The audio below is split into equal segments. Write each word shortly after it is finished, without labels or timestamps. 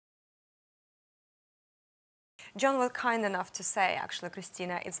John was kind enough to say, actually,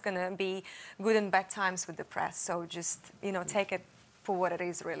 Kristina, it's going to be good and bad times with the press, so just, you know, take it for what it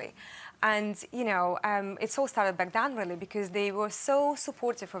is, really. And, you know, it's all started back then, really, because they were so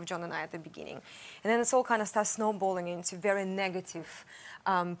supportive of John and I at the beginning. And then it's all kind of started snowballing into very negative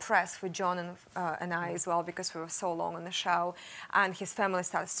press for John and I as well, because we were so long on the show. And his family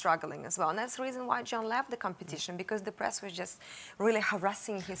started struggling as well. And that's the reason why John left the competition, because the press was just really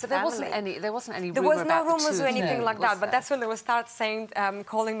harassing his family. There wasn't any there rumour was about no rumours or anything like that. There? But that's when they would start saying,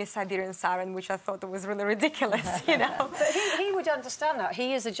 calling me Siberian Siren, which I thought was really ridiculous, you know. But he would understand that.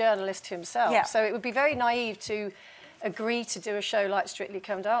 He is a journalist himself. Yeah. So it would be very naive to agree to do a show like Strictly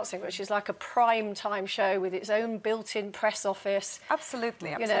Come Dancing, which is like a prime time show with its own built-in press office.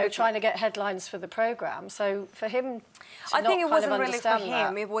 Absolutely, you know, trying to get headlines for the programme. So for him, I think it wasn't really for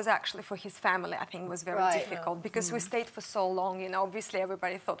him. It was actually for his family. I think it was very difficult because we stayed for so long. You know, obviously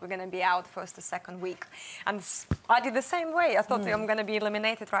everybody thought we're going to be out first or second week, and I did the same way. I thought I'm going to be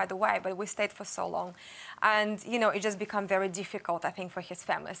eliminated right away, but we stayed for so long, and you know, it just became very difficult, I think, for his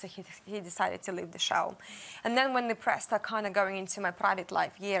family. So he decided to leave the show, and then when the press started kind of going into my private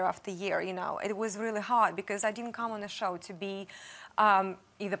life year after year, you know, it was really hard because I didn't come on the show to be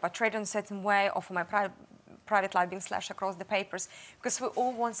either portrayed in a certain way or for my private life being slashed across the papers, because we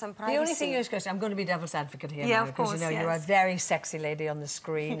all want some privacy. The only thing is, Kristina, I'm going to be devil's advocate here now, because, of course, you know, you're a very sexy lady on the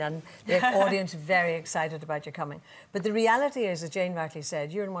screen and the audience is very excited about you coming. But the reality is, as Jane rightly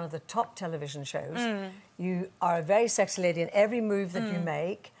said, you're in one of the top television shows. You are a very sexy lady in every move that you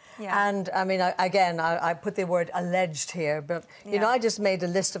make. Yeah. And, I mean, I put the word alleged here, but, you know, I just made a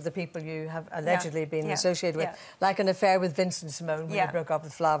list of the people you have allegedly been associated with, like an affair with Vincent Simone when you broke up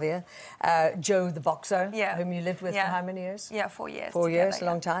with Flavia, Joe the boxer, whom you lived with for how many years? Yeah, 4 years. 4 years, a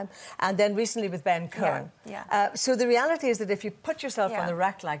long time. And then recently with Ben Cohen. So the reality is that if you put yourself on the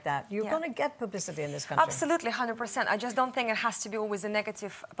rack like that, you're going to get publicity in this country. Absolutely, 100%. I just don't think it has to be always a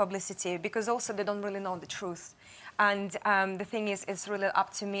negative publicity, because also they don't really know the truth. And the thing is, it's really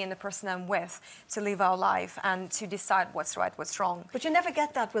up to me and the person I'm with to live our life and to decide what's right, what's wrong. But you never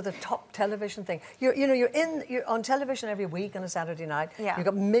get that with a top television thing. You're on television every week on a Saturday night. You've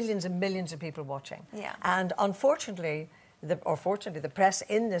got millions and millions of people watching. And unfortunately, fortunately, the press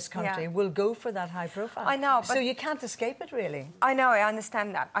in this country will go for that high profile. I know, but so you can't escape it, really. I know, I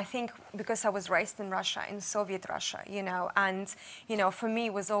understand that. I think because I was raised in Russia, in Soviet Russia, you know, and, you know, for me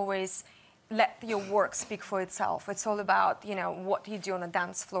it was always, let your work speak for itself. It's all about, you know, what you do on a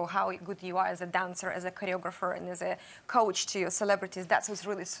dance floor, how good you are as a dancer, as a choreographer, and as a coach to your celebrities. That's what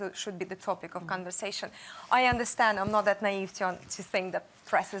really should be the topic of conversation. I understand. I'm not that naive to think that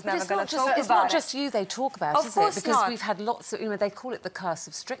press is never going to talk about it. It's not just you they talk about, is it? Because not. we've had lots of, you know, they call it the curse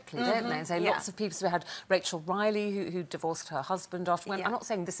of Strictly, don't they? So lots of people. So we had Rachel Riley, who divorced her husband after. I'm not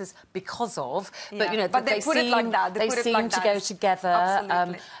saying this is because of, but, you know, but they put it like that. They seem to go together.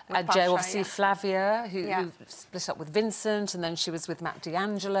 And Joe, obviously, Flavia, who split up with Vincent, and then she was with Matt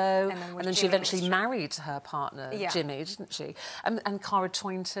D'Angelo, and then she eventually married her partner, Jimmy, didn't she? And Cara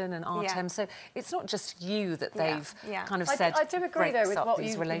Toynton and Artem. So it's not just you that they've kind of said. I do agree, though, with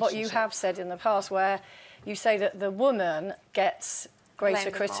what you have said in the past, where you say that the woman gets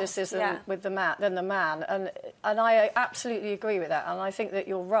greater criticism with than the man, and I absolutely agree with that, and I think that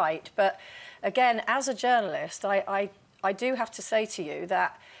you're right. But again, as a journalist, I do have to say to you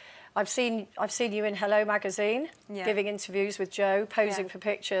that I've seen you in Hello magazine, giving interviews with Joe, posing for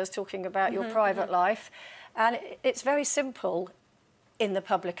pictures, talking about your private life, and it's very simple in the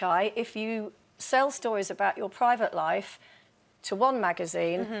public eye. If you sell stories about your private life to one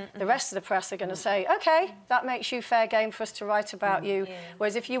magazine, the rest of the press are going to say, OK, that makes you fair game for us to write about you.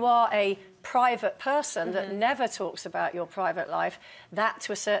 Whereas if you are a private person that never talks about your private life, that,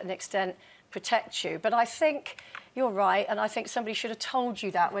 to a certain extent, protects you. But I think you're right, and I think somebody should have told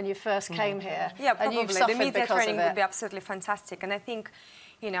you that when you first came here. Yeah, probably. And you've suffered the media training would be absolutely fantastic. And I think,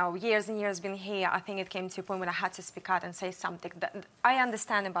 you know, years and years being here, I think it came to a point when I had to speak out and say something. That I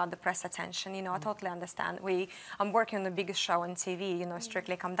understand about the press attention, you know, I totally understand. I'm working on the biggest show on TV, you know,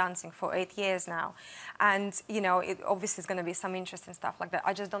 Strictly Come Dancing, for 8 years now. And, you know, it obviously is going to be some interesting stuff like that.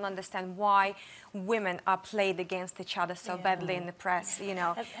 I just don't understand why women are played against each other so badly in the press, you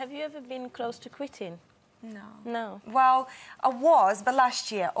know. Have you ever been close to quitting? No. No. Well, I was, but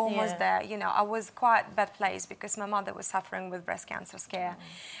last year, almost there. You know, I was quite bad place because my mother was suffering with breast cancer scare,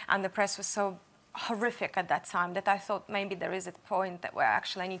 and the press was so horrific at that time that I thought maybe there is a point that where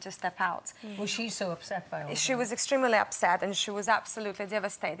actually I need to step out. Was she so upset by all that? She was extremely upset, and she was absolutely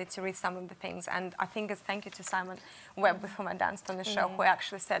devastated to read some of the things. And I think it's thank you to Simon Webb, with whom I danced on the show, who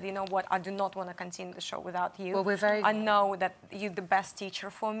actually said, you know what, I do not want to continue the show without you. Well, I know that you're the best teacher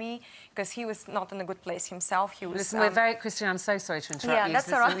for me, because he was not in a good place himself. He was. Listen, we're very, Kristina, I'm so sorry to interrupt you.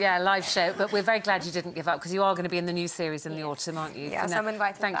 That's all right. Yeah, live show, but we're very glad you didn't give up, because you are going to be in the new series in the autumn, aren't you? Yes, I'm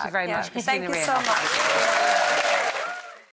invited Thank back. you very much, Kristina Thank you so Rihanoff. much.